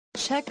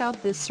Check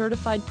out this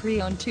certified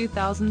pre-owned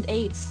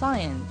 2008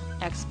 Scion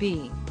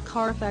XB.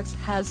 Carfax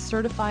has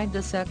certified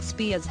this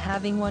XB as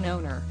having one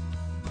owner.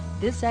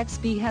 This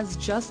XB has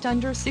just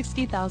under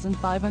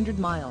 60,500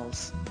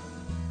 miles.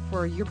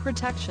 For your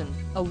protection,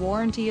 a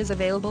warranty is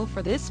available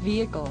for this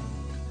vehicle.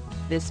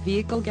 This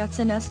vehicle gets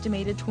an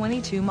estimated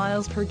 22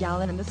 miles per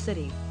gallon in the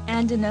city,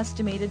 and an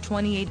estimated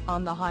 28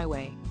 on the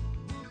highway.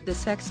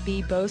 This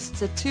XB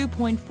boasts a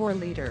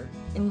 2.4-liter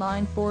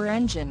inline-4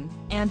 engine,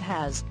 and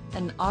has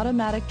an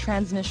automatic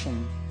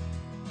transmission.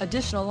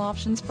 Additional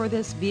options for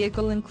this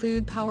vehicle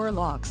include power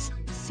locks,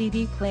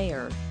 CD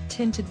player,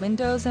 tinted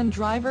windows and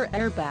driver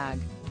airbag.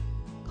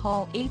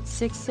 Call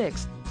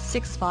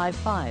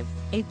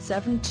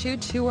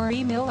 866-655-8722 or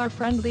email our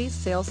friendly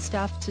sales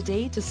staff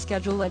today to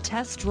schedule a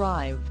test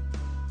drive.